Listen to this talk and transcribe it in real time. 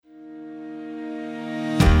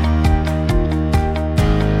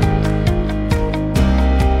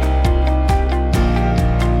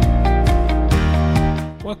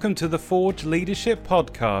welcome to the Forge Leadership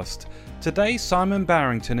Podcast. Today, Simon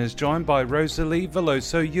Barrington is joined by Rosalie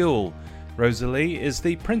Veloso-Ewell. Rosalie is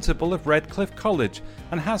the principal of Redcliffe College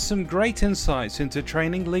and has some great insights into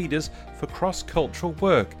training leaders for cross-cultural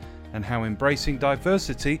work and how embracing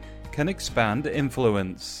diversity can expand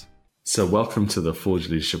influence. So welcome to the Forge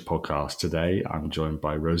Leadership Podcast. Today, I'm joined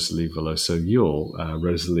by Rosalie Veloso-Ewell.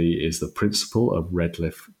 Rosalie is the principal of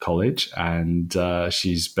Redcliffe College, and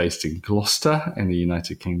she's based in Gloucester in the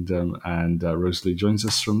United Kingdom. And Rosalie joins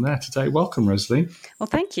us from there today. Welcome, Rosalie. Well,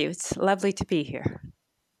 thank you. It's lovely to be here.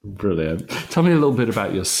 Brilliant. Tell me a little bit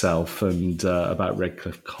about yourself and about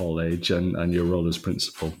Redcliffe College and your role as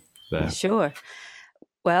principal there. Sure.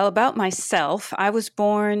 Well, about myself, I was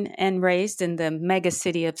born and raised in the mega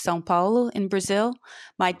city of São Paulo in Brazil.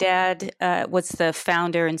 My dad was the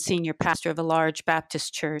founder and senior pastor of a large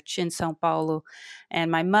Baptist church in São Paulo.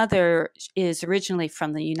 And my mother is originally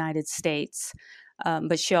from the United States,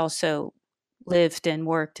 but she also lived and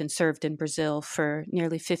worked and served in Brazil for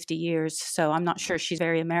nearly 50 years. So I'm not sure she's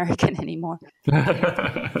very American anymore.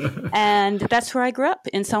 And that's where I grew up,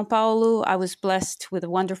 in São Paulo. I was blessed with a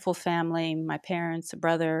wonderful family, my parents, a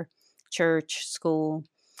brother, church, school.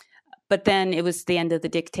 But then it was the end of the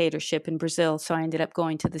dictatorship in Brazil, so I ended up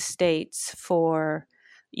going to the States for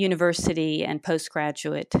university and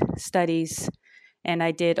postgraduate studies. And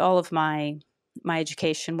I did all of my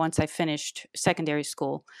education once I finished secondary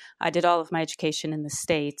school. I did all of my education in the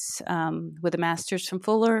States with a master's from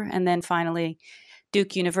Fuller, and then finally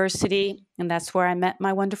Duke University, and that's where I met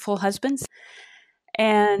my wonderful husband.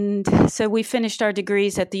 And so we finished our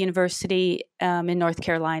degrees at the university in North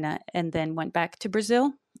Carolina, and then went back to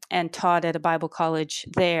Brazil and taught at a Bible college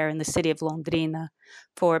there in the city of Londrina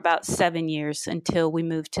for about 7 years until we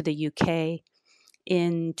moved to the UK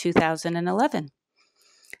in 2011.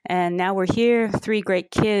 And now we're here, 3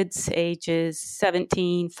 great kids, ages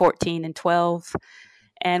 17, 14, and 12.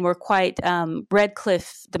 And we're quite,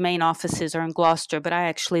 Redcliffe, the main offices are in Gloucester, but I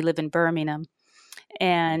actually live in Birmingham.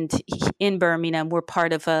 And in Birmingham, we're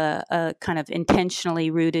part of a kind of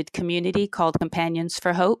intentionally rooted community called Companions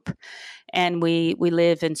for Hope. And we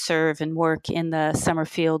live and serve and work in the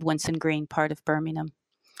Summerfield, Winson Green part of Birmingham.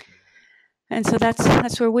 And so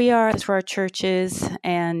that's where we are, that's where our church is.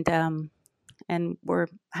 And we're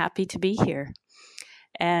happy to be here.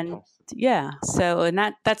 And yeah, so, and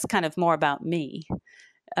that's kind of more about me.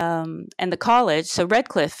 And the college, so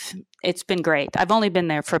Redcliffe, it's been great. I've only been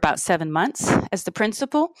there for about 7 months as the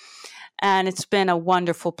principal, and it's been a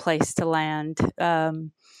wonderful place to land.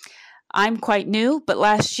 I'm quite new, but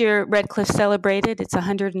last year Redcliffe celebrated its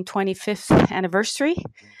 125th anniversary.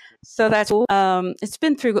 So that's cool. It's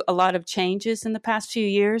been through a lot of changes in the past few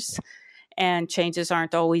years. And changes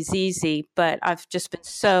aren't always easy, but I've just been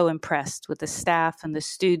so impressed with the staff and the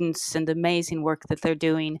students and the amazing work that they're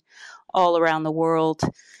doing all around the world.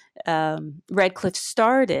 Redcliffe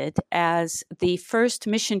started as the first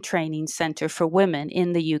mission training center for women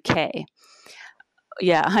in the UK.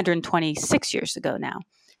 126 years ago now.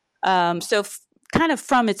 Kind of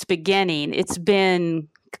from its beginning, it's been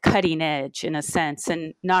cutting edge in a sense,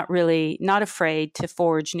 and not afraid to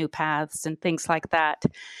forge new paths and things like that.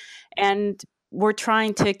 And we're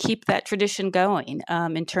trying to keep that tradition going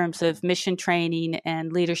in terms of mission training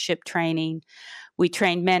and leadership training. We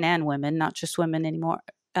train men and women, not just women anymore,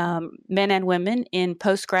 men and women in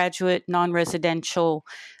postgraduate, non-residential,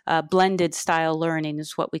 blended style learning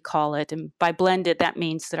is what we call it. And by blended, that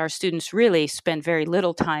means that our students really spend very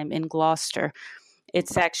little time in Gloucester.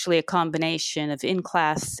 It's actually a combination of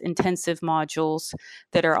in-class intensive modules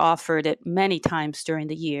that are offered at many times during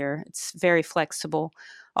the year. It's very flexible,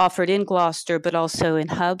 offered in Gloucester, but also in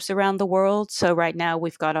hubs around the world. So right now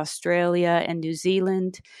we've got Australia and New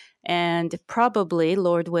Zealand, and probably,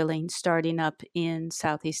 Lord willing, starting up in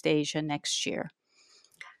Southeast Asia next year.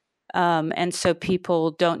 And so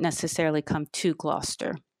people don't necessarily come to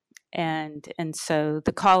Gloucester. And so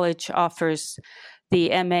the college offers the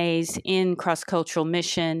MAs in cross-cultural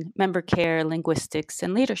mission, member care, linguistics,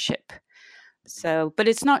 and leadership. So, but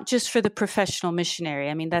it's not just for the professional missionary.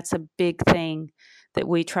 I mean, that's a big thing that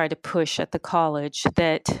we try to push at the college,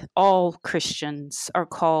 that all Christians are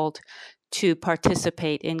called to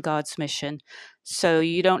participate in God's mission. So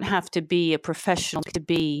you don't have to be a professional to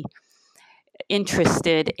be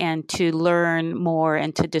interested and to learn more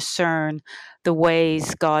and to discern the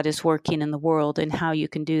ways God is working in the world and how you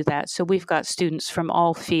can do that. So we've got students from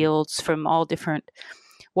all fields, from all different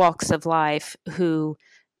walks of life who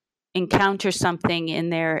encounter something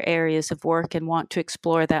in their areas of work and want to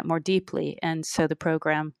explore that more deeply. And so the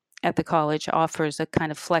program at the college offers a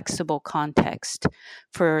kind of flexible context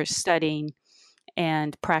for studying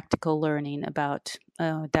and practical learning about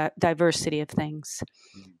diversity of things.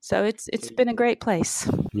 So it's been a great place.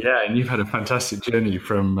 Yeah, and you've had a fantastic journey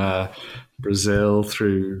from Brazil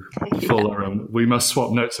through Fuller, and we must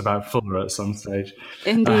swap notes about Fuller at some stage.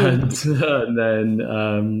 Indeed. And then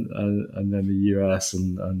the US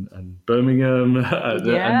and Birmingham,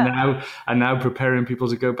 and now preparing people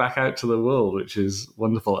to go back out to the world, which is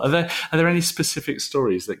wonderful. Are there any specific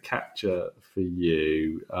stories that capture for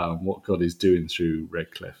you what God is doing through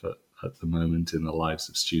Redcliffe at the moment in the lives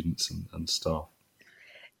of students and staff?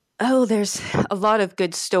 Oh, there's a lot of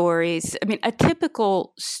good stories. I mean, a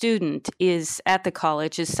typical student is at the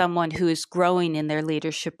college is someone who is growing in their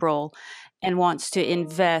leadership role and wants to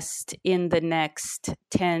invest in the next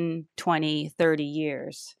 10, 20, 30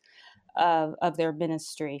 years of their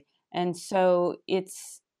ministry. And so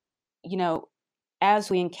it's,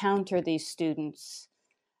 as we encounter these students,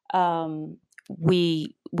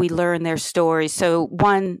 we learn their stories. So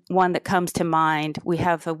one that comes to mind, we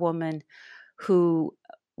have a woman who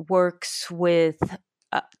works with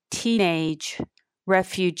teenage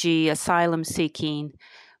refugee asylum-seeking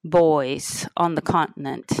boys on the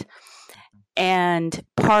continent. And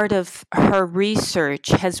part of her research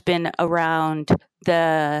has been around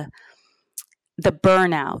the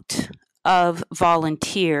burnout of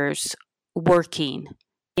volunteers working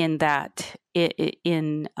in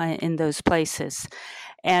those places.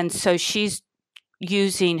 And so she's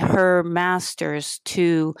using her master's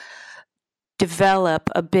to develop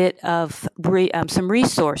a bit of some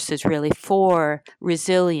resources really for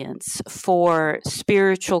resilience, for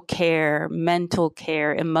spiritual care, mental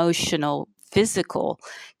care, emotional, physical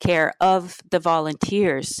care of the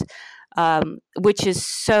volunteers, which is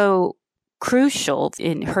so crucial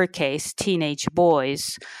in her case, teenage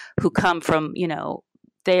boys who come from,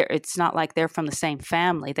 it's not like they're from the same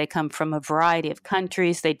family. They come from a variety of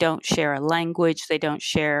countries. They don't share a language. They don't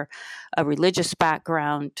share a religious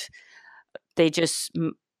background. They just,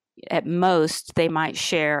 at most, they might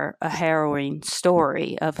share a harrowing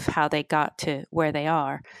story of how they got to where they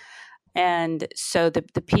are. And so the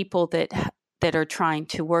people that are trying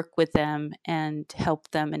to work with them and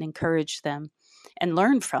help them and encourage them and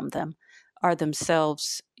learn from them are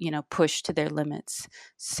themselves, pushed to their limits.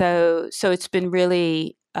 So it's been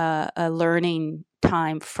really a learning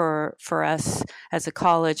time for us as a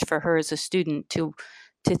college, for her as a student to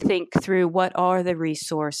think through what are the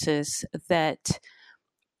resources that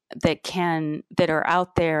are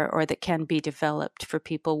out there or that can be developed for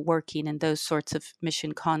people working in those sorts of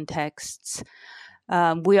mission contexts.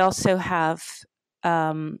 We also have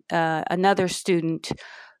another student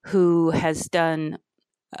who has done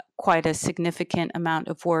quite a significant amount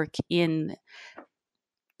of work in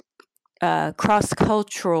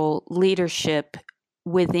cross-cultural leadership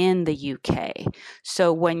within the UK.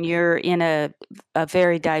 So when you're in a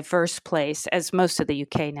very diverse place, as most of the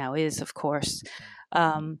UK now is, of course,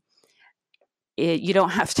 you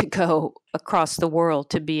don't have to go across the world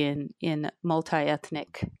to be in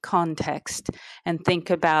multi-ethnic context and think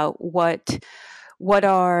about what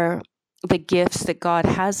are the gifts that God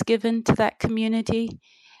has given to that community.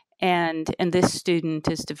 And this student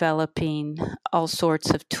is developing all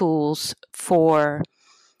sorts of tools for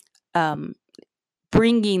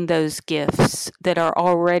bringing those gifts that are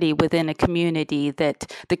already within a community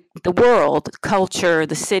that the world, culture,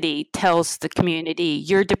 the city tells the community,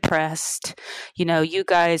 you're depressed, you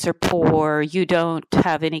guys are poor, you don't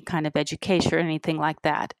have any kind of education or anything like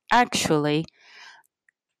that. Actually,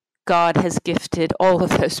 God has gifted all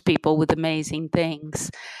of those people with amazing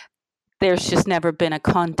things. There's just never been a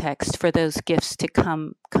context for those gifts to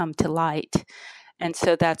come to light. And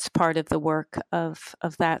so that's part of the work of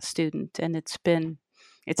that student. And it's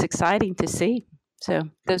exciting to see. So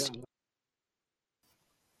those.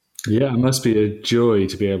 Yeah, it must be a joy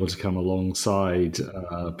to be able to come alongside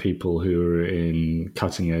people who are in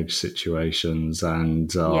cutting edge situations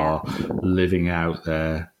and are living out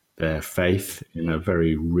their faith in a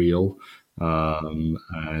very real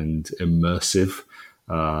and immersive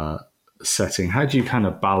setting. How do you kind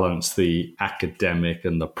of balance the academic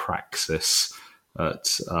and the praxis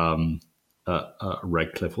at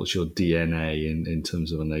Redcliffe? What's your DNA in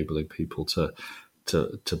terms of enabling people to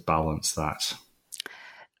balance that?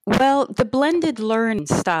 Well, the blended learning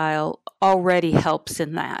style already helps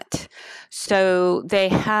in that. So they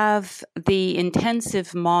have the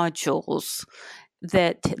intensive modules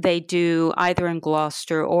that they do either in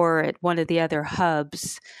Gloucester or at one of the other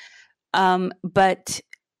hubs, but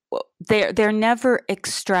they're never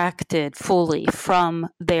extracted fully from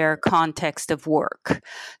their context of work.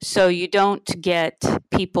 So you don't get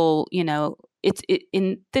people,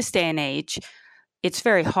 in this day and age, it's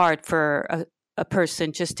very hard for a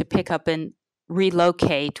person just to pick up and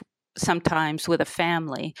relocate sometimes with a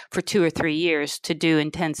family for 2 or 3 years to do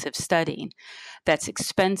intensive studying. That's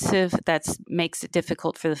expensive, that makes it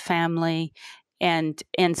difficult for the family, and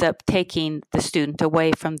ends up taking the student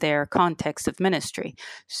away from their context of ministry.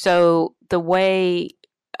 So the way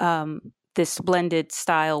this blended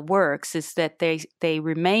style works is that they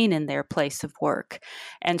remain in their place of work.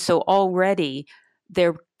 And so already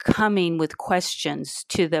they're coming with questions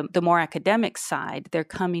to the more academic side. They're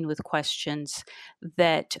coming with questions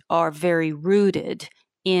that are very rooted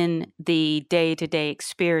in the day-to-day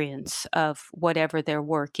experience of whatever their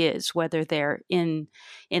work is, whether they're in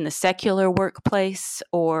the secular workplace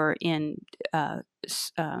or in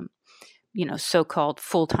so-called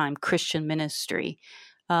full-time Christian ministry.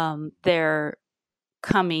 They're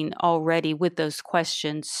coming already with those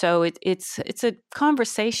questions. So it's a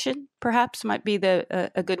conversation, perhaps might be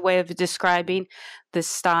a good way of describing the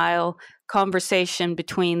style, conversation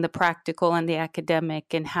between the practical and the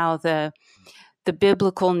academic, and how the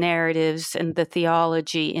biblical narratives and the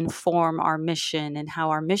theology inform our mission, and how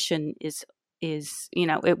our mission is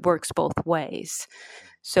it works both ways.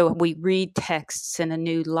 So we read texts in a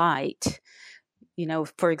new light.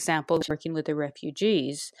 For example, working with the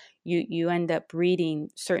refugees, you end up reading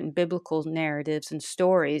certain biblical narratives and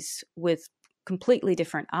stories with completely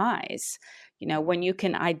different eyes. When you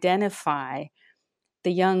can identify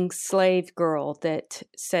the young slave girl that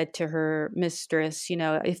said to her mistress,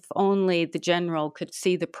 if only the general could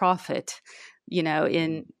see the prophet,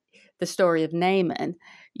 in the story of Naaman,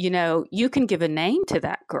 you can give a name to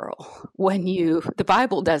that girl the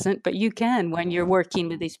Bible doesn't, but you can when you're working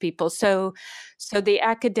with these people. So the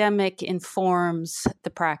academic informs the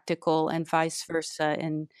practical and vice versa,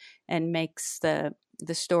 and makes the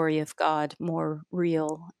story of God more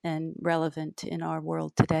real and relevant in our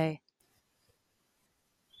world today.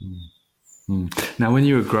 Now, when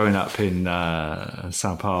you were growing up in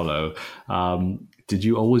Sao Paulo, did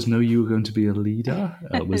you always know you were going to be a leader?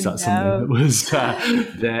 Was that something that was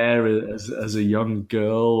there as a young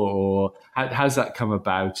girl, or how's that come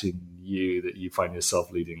about in you that you find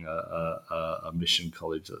yourself leading a mission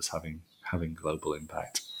college that's having global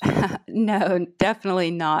impact? No, definitely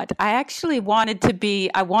not. I actually wanted to be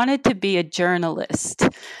a journalist.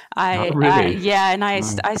 I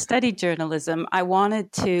studied journalism. I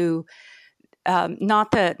wanted to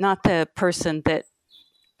not the person that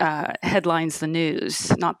headlines the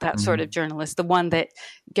news, not that sort of journalist, the one that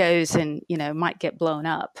goes and might get blown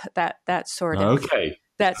up. That sort of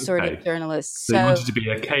journalist. So you wanted to be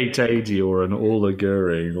a Kate Adie or an Orla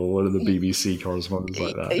Goering or one of the BBC correspondents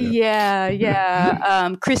like that.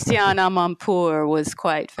 Yeah. Christiane Amanpour was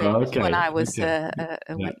quite famous when I was.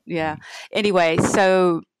 Anyway,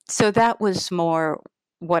 so that was more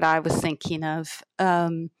what I was thinking of.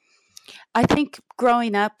 I think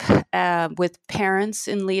growing up with parents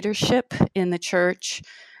in leadership in the church,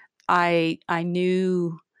 I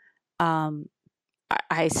knew,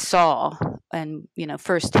 I saw, and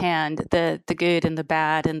firsthand the good and the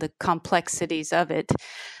bad and the complexities of it.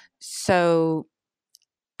 So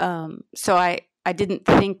I didn't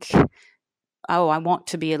think, oh, I want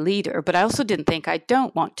to be a leader, but I also didn't think I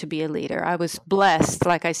don't want to be a leader. I was blessed.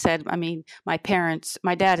 Like I said, my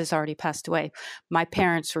dad has already passed away. My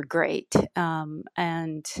parents were great,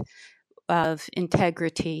 and of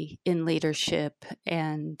integrity in leadership,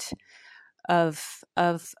 and of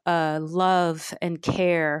love and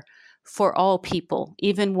care for all people,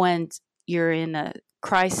 even when you're in a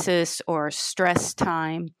crisis or a stress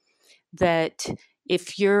time, that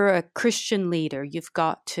if you're a Christian leader, you've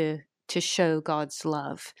got to show God's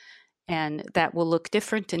love, and that will look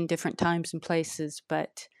different in different times and places,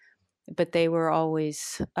 but they were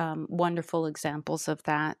always wonderful examples of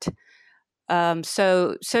that.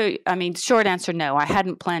 Short answer, no, I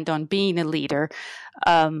hadn't planned on being a leader.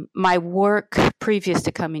 My work previous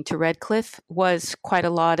to coming to Redcliffe was quite a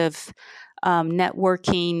lot of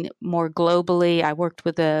networking more globally. I worked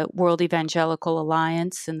with the World Evangelical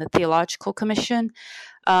Alliance and the Theological Commission,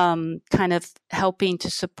 kind of helping to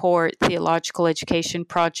support theological education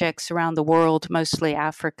projects around the world, mostly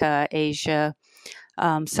Africa, Asia,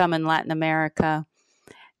 some in Latin America.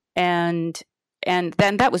 And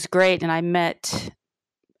then that was great, and I met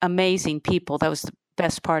amazing people. That was the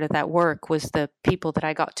best part of that work, was the people that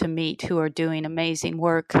I got to meet who are doing amazing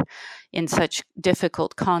work in such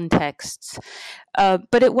difficult contexts.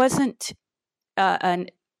 But it wasn't an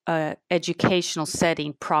educational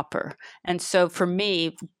setting proper. And so for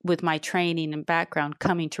me, with my training and background,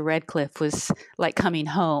 coming to Redcliffe was like coming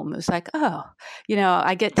home. It was like, oh,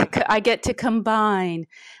 I get to combine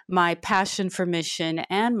my passion for mission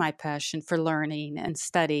and my passion for learning and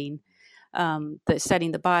studying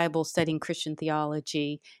studying the Bible, studying Christian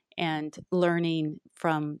theology, and learning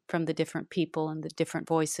from the different people and the different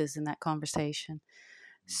voices in that conversation.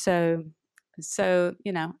 So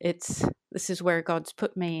this is where God's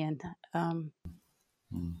put me, and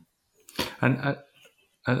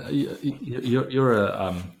you're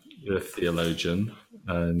a theologian,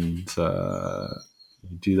 and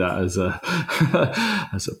you do that as a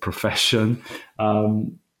as a profession.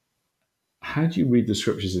 How do you read the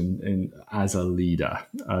scriptures in as a leader,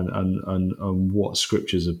 and what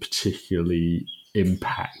scriptures have particularly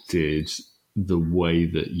impacted the way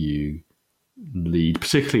that you lead,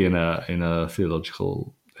 particularly in a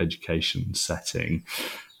theological education setting?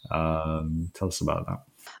 Tell us about that.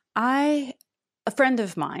 A friend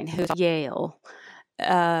of mine who's at Yale,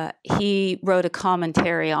 he wrote a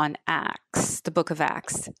commentary on Acts, the book of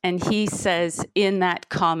Acts, and he says in that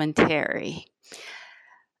commentary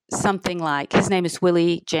something like, his name is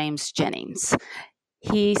Willie James Jennings.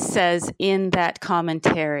 He says in that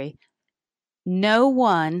commentary, no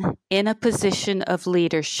one in a position of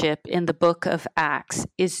leadership in the book of Acts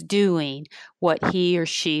is doing what he or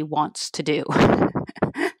she wants to do.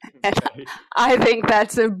 And I think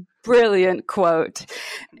that's a brilliant quote.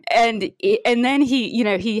 And then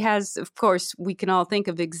he has, of course, we can all think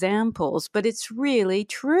of examples, but it's really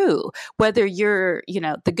true. Whether you're,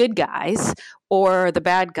 the good guys or the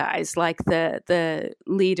bad guys, like the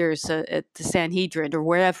leaders at the Sanhedrin or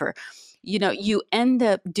wherever, you end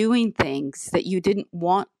up doing things that you didn't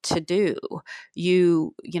want to do.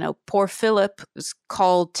 Poor Philip was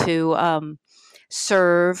called to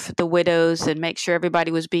serve the widows and make sure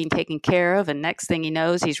everybody was being taken care of. And next thing he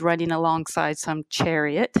knows, he's running alongside some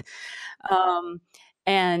chariot.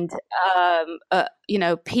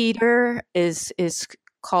 Peter is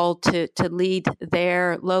called to lead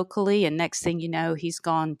there locally. And next thing you know, he's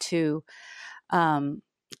gone to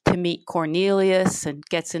meet Cornelius and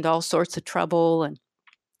gets into all sorts of trouble. And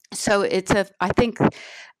so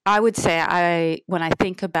I would say when I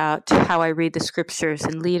think about how I read the scriptures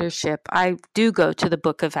in leadership, I do go to the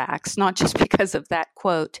book of Acts, not just because of that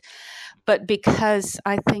quote, but because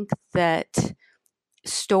I think that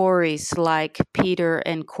stories like Peter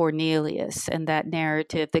and Cornelius and that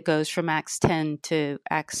narrative that goes from Acts 10 to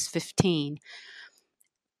Acts 15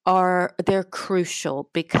 they're crucial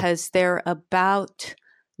because they're about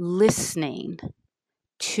listening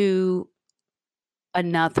to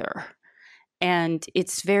another. And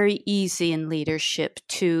it's very easy in leadership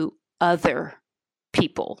to other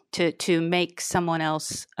people, to make someone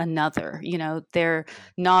else another. They're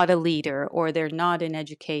not a leader, or they're not in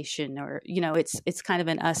education, or, it's kind of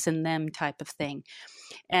an us and them type of thing.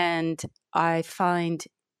 And I find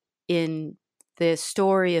in the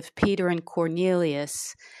story of Peter and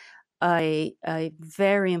Cornelius a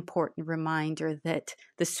very important reminder that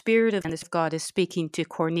the Spirit of God is speaking to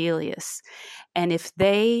Cornelius. And if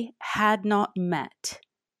they had not met,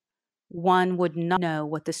 one would not know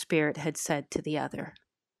what the Spirit had said to the other.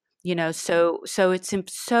 So it's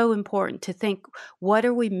so important to think, what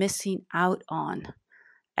are we missing out on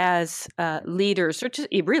as leaders, or just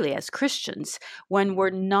really as Christians, when we're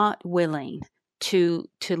not willing to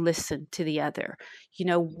listen to the other?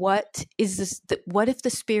 What is this? What if the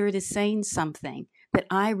Spirit is saying something that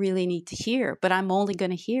I really need to hear, but I'm only going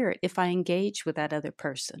to hear it if I engage with that other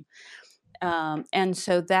person? And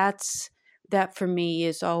so that for me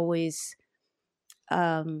is always,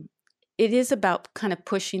 it is about kind of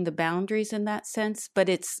pushing the boundaries in that sense, but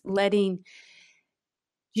it's letting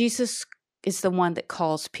Jesus is the one that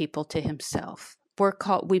calls people to himself.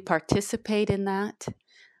 We participate in that,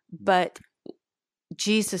 but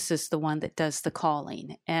Jesus is the one that does the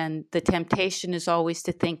calling. And the temptation is always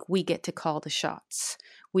to think we get to call the shots.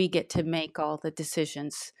 We get to make all the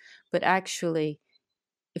decisions. But actually,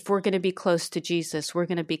 if we're going to be close to Jesus, we're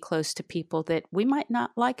going to be close to people that we might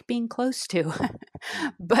not like being close to.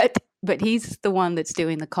 but he's the one that's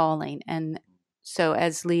doing the calling. And so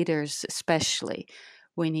as leaders especially,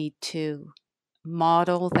 we need to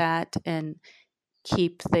model that and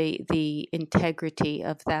keep the integrity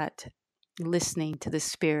of that listening to the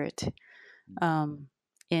Spirit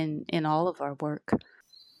in all of our work.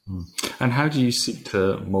 And how do you seek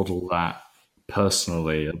to model that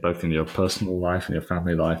personally, both in your personal life and your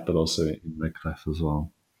family life, but also in Redcliffe as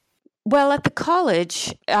well? Well, at the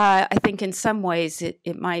college, I think in some ways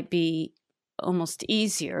it might be almost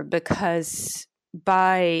easier because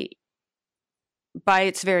by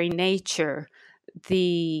its very nature,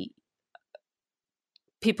 the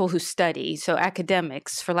people who study, so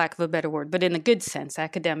academics, for lack of a better word, but in the good sense,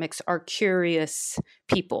 academics are curious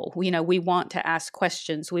people. We want to ask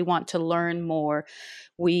questions. We want to learn more.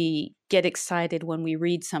 We get excited when we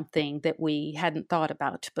read something that we hadn't thought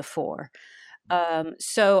about before.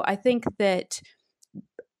 So I think that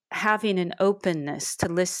having an openness to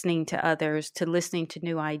listening to others, to listening to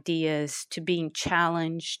new ideas, to being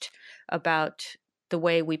challenged about the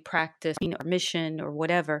way we practice our mission or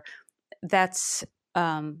whatever, that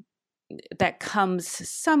comes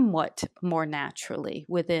somewhat more naturally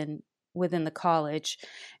within the college.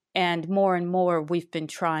 And more we've been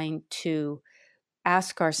trying to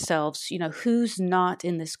ask ourselves, who's not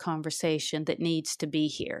in this conversation that needs to be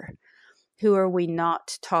here? Who are we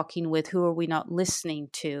not talking with? Who are we not listening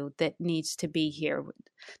to that needs to be here?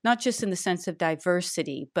 Not just in the sense of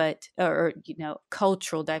diversity, but or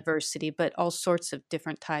cultural diversity, but all sorts of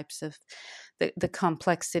different types of the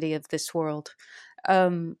complexity of this world.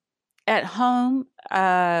 At home,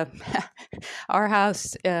 our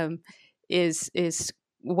house is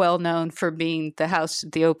well known for being the house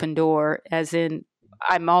of the open door, as in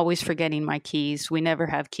I'm always forgetting my keys. We never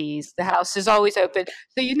have keys. The house is always open,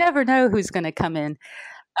 so you never know who's going to come in.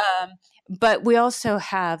 But we also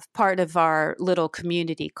have part of our little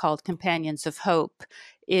community called Companions of Hope.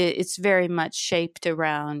 It's very much shaped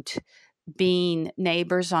around being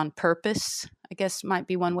neighbors on purpose, I guess might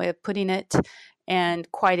be one way of putting it,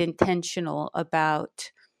 and quite intentional about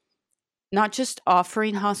not just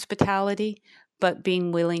offering hospitality, but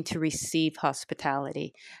being willing to receive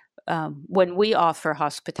hospitality. When we offer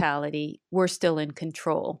hospitality, we're still in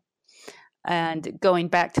control. And going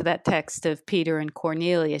back to that text of Peter and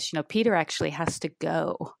Cornelius, Peter actually has to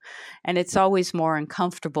go. And it's always more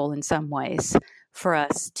uncomfortable in some ways for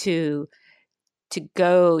us to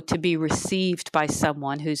go to be received by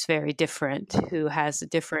someone who's very different, who has a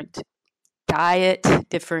different diet,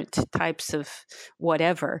 different types of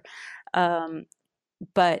whatever.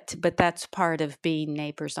 But that's part of being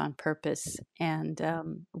neighbors on purpose. And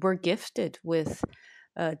we're gifted with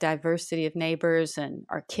a diversity of neighbors, and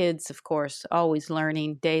our kids, of course, always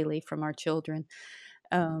learning daily from our children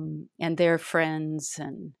and their friends.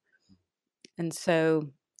 And so,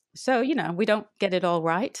 we don't get it all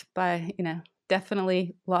right by,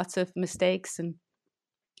 definitely lots of mistakes and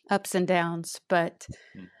ups and downs, but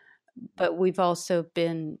we've also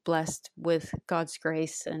been blessed with God's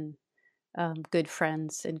grace and good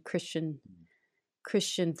friends and Christian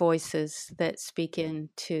voices that speak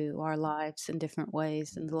into our lives in different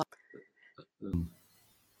ways. And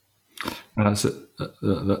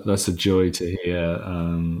that's a joy to hear,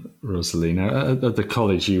 Rosalie. Now, at the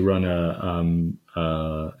college, you run a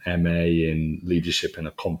MA in leadership in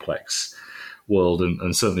a complex world,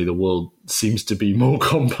 and certainly the world seems to be more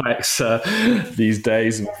complex these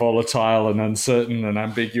days, and volatile and uncertain and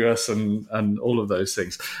ambiguous and all of those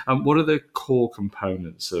things. What are the core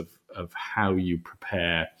components of how you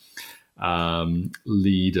prepare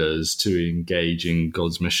leaders to engage in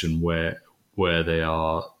God's mission where they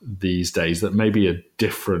are these days that maybe are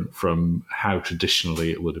different from how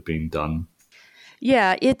traditionally it would have been done?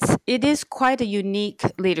 Yeah, it is quite a unique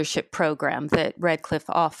leadership program that Redcliffe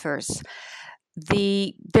offers.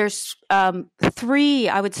 There's three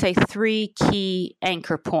key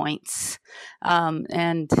anchor points,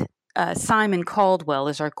 and Simon Caldwell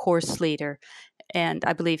is our course leader, and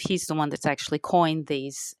I believe he's the one that's actually coined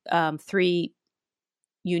these three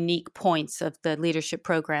unique points of the leadership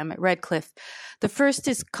program at Redcliffe. The first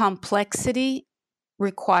is complexity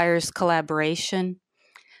requires collaboration.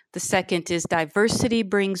 The second is diversity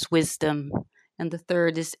brings wisdom. And the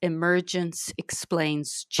third is emergence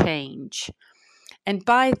explains change. And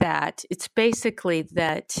by that, it's basically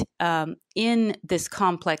that in this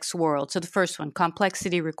complex world, so the first one,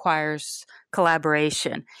 complexity requires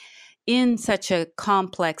collaboration. In such a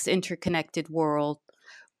complex, interconnected world,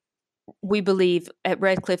 we believe at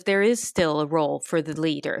Redcliffe there is still a role for the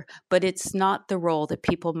leader, but it's not the role that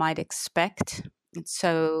people might expect. And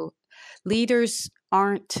so leaders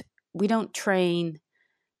we don't train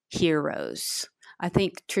heroes. I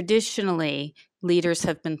think traditionally leaders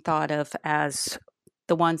have been thought of as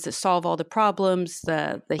the ones that solve all the problems,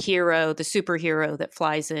 the hero, the superhero that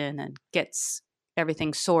flies in and gets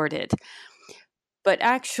everything sorted. But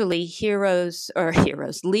actually leaders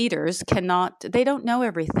they don't know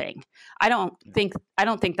everything. I don't think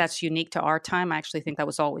that's unique to our time. I actually think that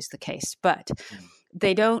was always the case, but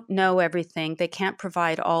they don't know everything. They can't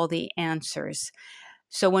provide all the answers.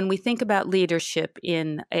 So when we think about leadership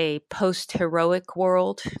in a post-heroic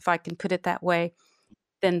world, if I can put it that way,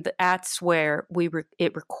 then that's where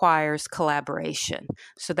it requires collaboration.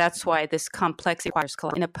 So that's why this complexity requires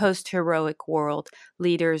collaboration. In a post-heroic world,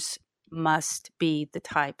 leaders must be the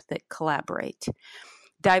type that collaborate.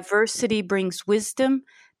 Diversity brings wisdom.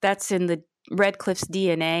 That's in the Redcliffe's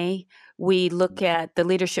DNA. We look at the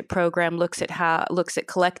leadership program, looks at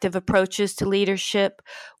collective approaches to leadership,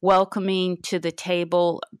 welcoming to the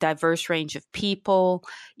table diverse range of people,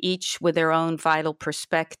 each with their own vital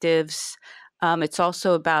perspectives. It's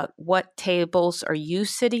also about what tables are you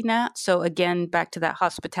sitting at. So again, back to that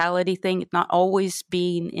hospitality thing, not always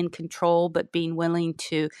being in control, but being willing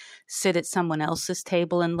to sit at someone else's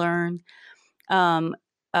table and learn.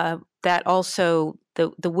 That also,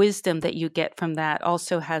 the wisdom that you get from that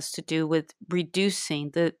also has to do with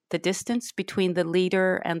reducing the distance between the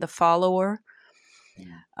leader and the follower.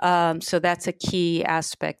 So that's a key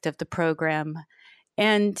aspect of the program.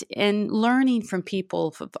 And learning from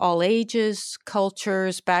people of all ages,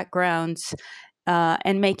 cultures, backgrounds,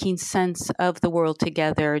 and making sense of the world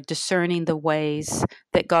together, discerning the ways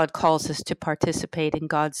that God calls us to participate in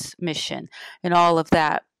God's mission. And all of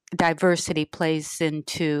that diversity plays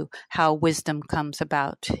into how wisdom comes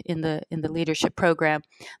about in the leadership program.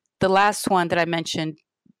 The last one that I mentioned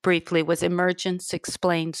briefly was Emergence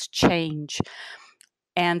Explains Change.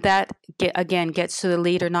 And that, again, gets to the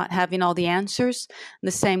leader not having all the answers. In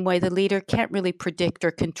the same way, the leader can't really predict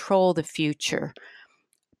or control the future.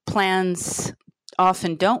 Plans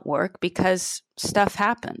often don't work because stuff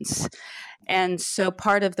happens. And so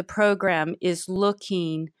part of the program is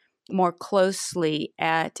looking more closely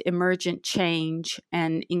at emergent change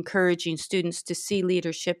and encouraging students to see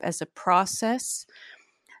leadership as a process,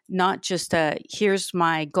 not just here's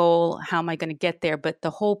my goal, how am I going to get there, but the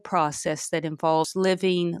whole process that involves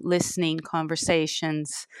living, listening,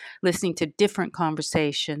 conversations, listening to different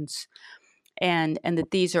conversations, and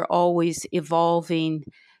that these are always evolving,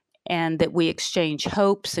 and that we exchange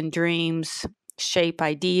hopes and dreams, shape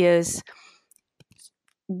ideas,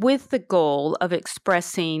 with the goal of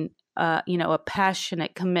expressing a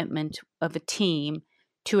passionate commitment of a team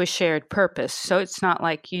to a shared purpose. So it's not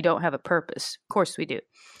like you don't have a purpose. Of course we do.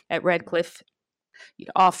 At Redcliffe, you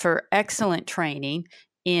offer excellent training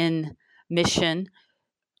in mission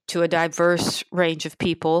to a diverse range of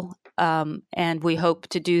people, and we hope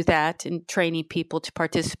to do that in training people to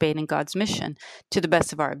participate in God's mission to the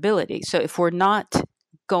best of our ability. So if we're not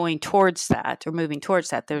going towards that or moving towards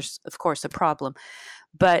that, there's, of course, a problem.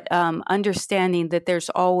 But understanding that there's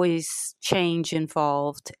always change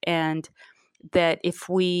involved, and that if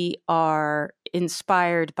we are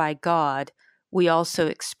inspired by God, we also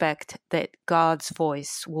expect that God's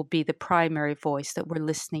voice will be the primary voice that we're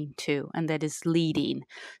listening to and that is leading.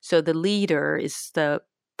 So the leader is the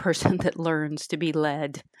person that learns to be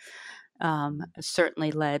led,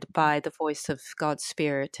 certainly led by the voice of God's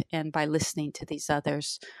Spirit and by listening to these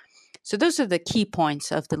others. So those are the key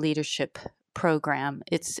points of the leadership program.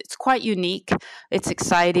 It's quite unique. It's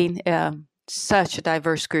exciting. Such a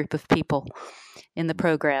diverse group of people in the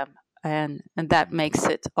program, and that makes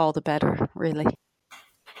it all the better, really.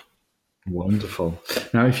 Wonderful.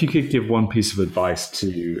 Now, if you could give one piece of advice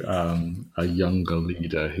to a younger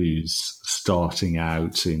leader who's starting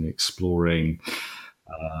out in exploring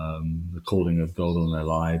the calling of God on their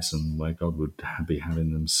lives and where God would be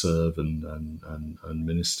having them serve and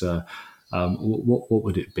minister, what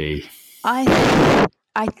would it be? I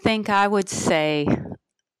think I would say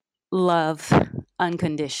love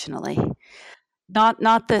unconditionally.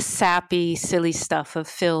 Not the sappy, silly stuff of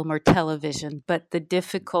film or television, but the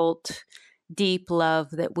difficult, deep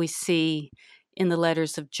love that we see in the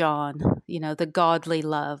letters of John, the godly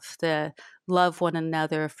love, the love one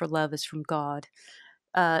another, for love is from God.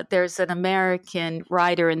 There's an American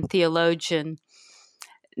writer and theologian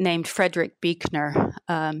named Frederick Buechner.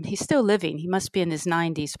 He's still living. He must be in his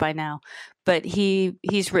 90s by now. But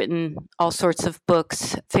he's written all sorts of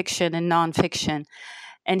books, fiction and nonfiction.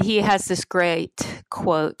 And he has this great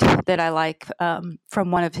quote that I like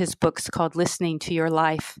from one of his books called Listening to Your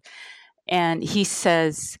Life. And he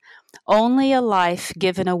says, "Only a life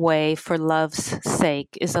given away for love's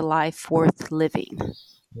sake is a life worth living."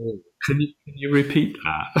 Can you repeat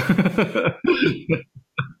that?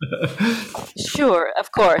 Sure,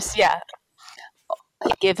 of course, yeah.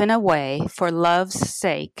 Given away for love's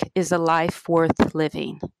sake is a life worth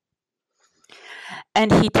living.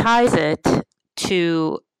 And he ties it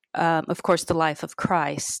to, of course, the life of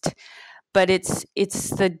Christ. But it's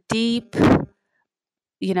the deep,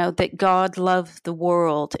 that God loved the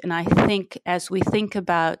world. And I think as we think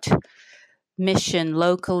about mission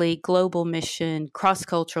locally, global mission,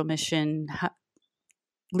 cross-cultural mission,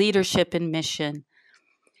 leadership in mission,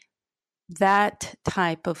 that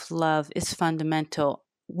type of love is fundamental.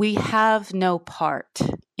 We have no part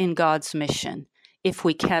in God's mission if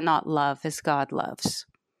we cannot love as God loves.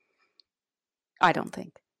 I don't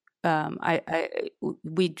think.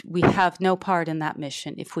 We have no part in that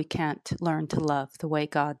mission if we can't learn to love the way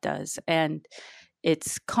God does. And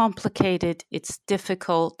it's complicated, it's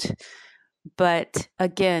difficult, but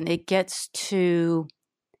again, it gets to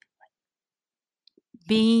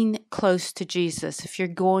being close to Jesus. If you're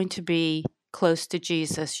going to be close to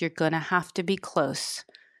Jesus, you're going to have to be close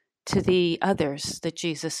to the others that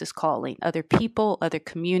Jesus is calling, other people, other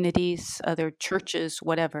communities, other churches,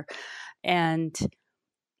 whatever. And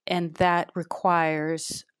that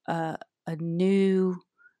requires a new,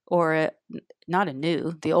 or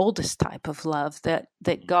the oldest type of love that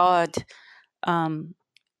God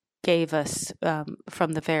gave us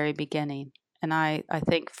from the very beginning. And I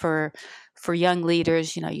think for young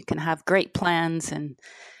leaders, you can have great plans and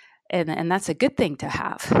that's a good thing to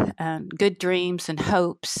have, good dreams and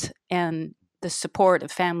hopes and the support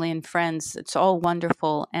of family and friends. It's all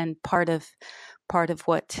wonderful and part of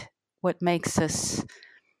what makes us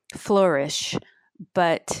flourish,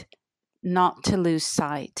 but not to lose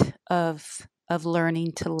sight of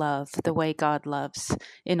learning to love the way God loves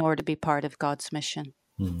in order to be part of God's mission.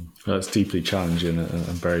 That's deeply challenging and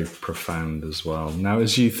very profound as well. Now,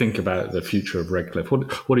 as you think about the future of Redcliffe,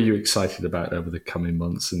 what are you excited about over the coming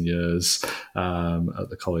months and years at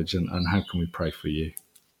the college, and how can we pray for you?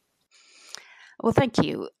 Well, thank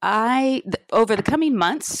you. Over the coming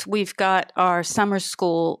months, we've got our summer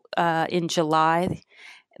school in July,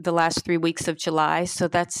 the last 3 weeks of July. So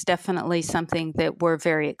that's definitely something that we're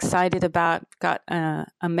very excited about. Got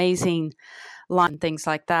amazing line, things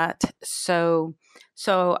like that. So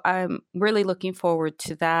I'm really looking forward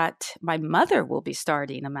to that. My mother will be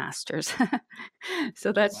starting a master's.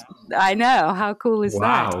 So that's, I know, how cool is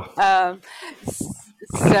that?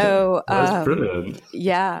 So that's brilliant.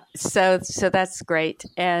 Yeah. So that's great.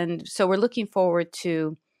 And so we're looking forward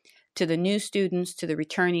to the new students, to the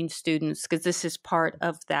returning students, because this is part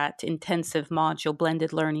of that intensive module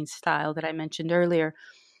blended learning style that I mentioned earlier.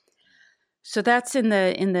 So that's in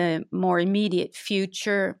the more immediate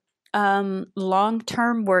future. Long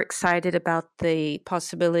term, we're excited about the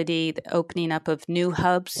possibility, the opening up of new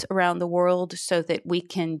hubs around the world so that we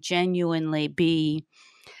can genuinely be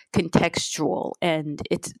contextual, and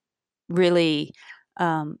it's really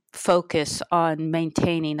focus on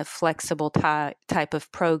maintaining a flexible type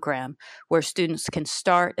of program where students can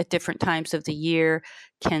start at different times of the year,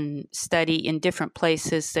 can study in different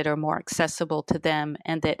places that are more accessible to them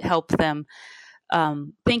and that help them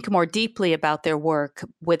think more deeply about their work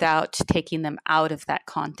without taking them out of that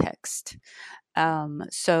context.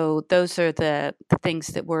 So those are the things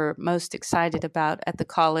that we're most excited about at the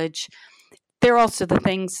college. They're also the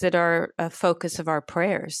things that are a focus of our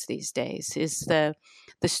prayers these days, is the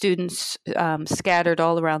students scattered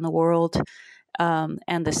all around the world,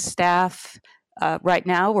 and the staff. Right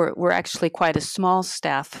now, we're actually quite a small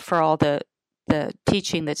staff for all the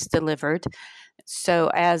teaching that's delivered.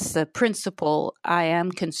 So as the principal, I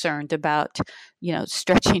am concerned about,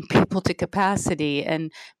 stretching people to capacity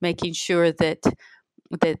and making sure that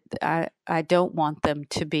I don't want them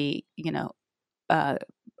to be,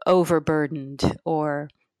 overburdened or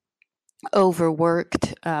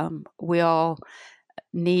overworked. We all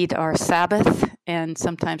need our Sabbath, and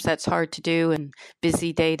sometimes that's hard to do in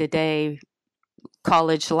busy day-to-day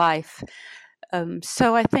college life.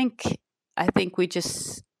 So I think we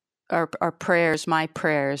just our prayers, my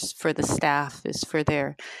prayers for the staff is for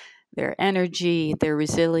their energy, their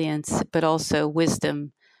resilience, but also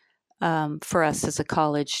wisdom for us as a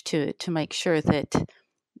college to make sure that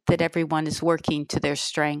everyone is working to their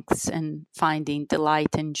strengths and finding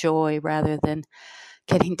delight and joy rather than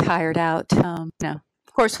getting tired out. Of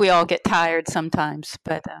course, we all get tired sometimes,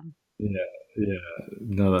 but Yeah,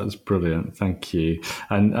 no, that's brilliant. Thank you.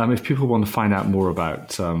 And if people want to find out more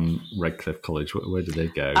about Redcliffe College, where do they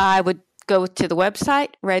go? I would go to the website,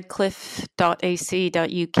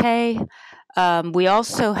 redcliffe.ac.uk. We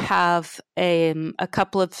also have a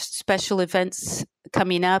couple of special events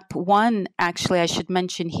coming up. One, actually, I should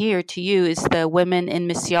mention here to you, is the Women in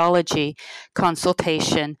Missiology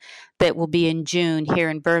consultation that will be in June here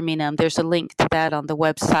in Birmingham. There's a link to that on the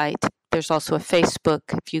website. There's also a Facebook.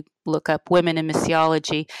 If you look up Women in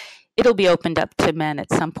Missiology, it'll be opened up to men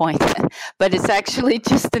at some point. But it's actually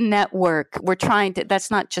just a network. We're trying to, that's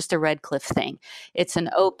not just a Redcliffe thing. It's an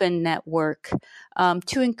open network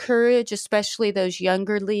to encourage, especially those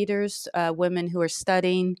younger leaders, women who are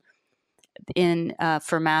studying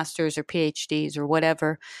for masters or PhDs or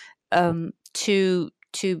whatever, to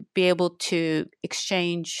be able to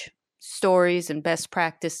exchange stories and best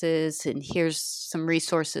practices, and here's some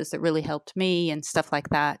resources that really helped me and stuff like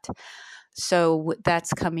that. So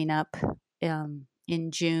that's coming up in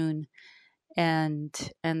June, and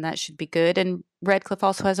that should be good. And Redcliffe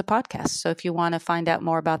also has a podcast. So if you want to find out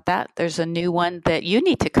more about that, there's a new one that you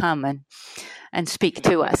need to come and speak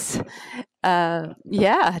to us.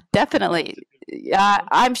 Yeah, definitely.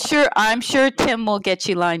 I'm sure Tim will get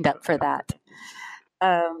you lined up for that.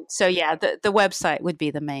 So yeah, the website would be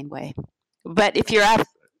the main way. But if you're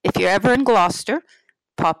ever in Gloucester,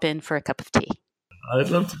 pop in for a cup of tea. I'd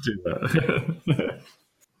love to do that.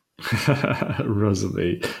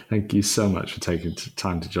 Rosalie, thank you so much for taking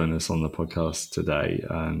time to join us on the podcast today,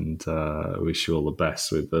 and wish you all the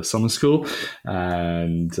best with the summer school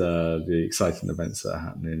and the exciting events that are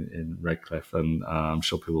happening in Redcliffe. And I'm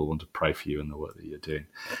sure people will want to pray for you and the work that you're doing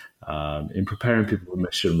in preparing people for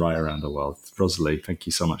mission right around the world. Rosalie, thank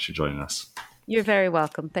you so much for joining us. You're very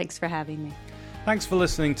welcome. Thanks for having me. Thanks for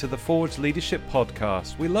listening to the Forge Leadership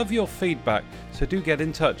Podcast. We love your feedback, so do get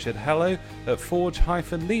in touch at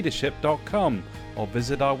hello@forge-leadership.com or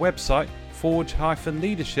visit our website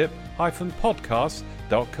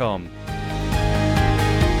forge-leadership-podcast.com.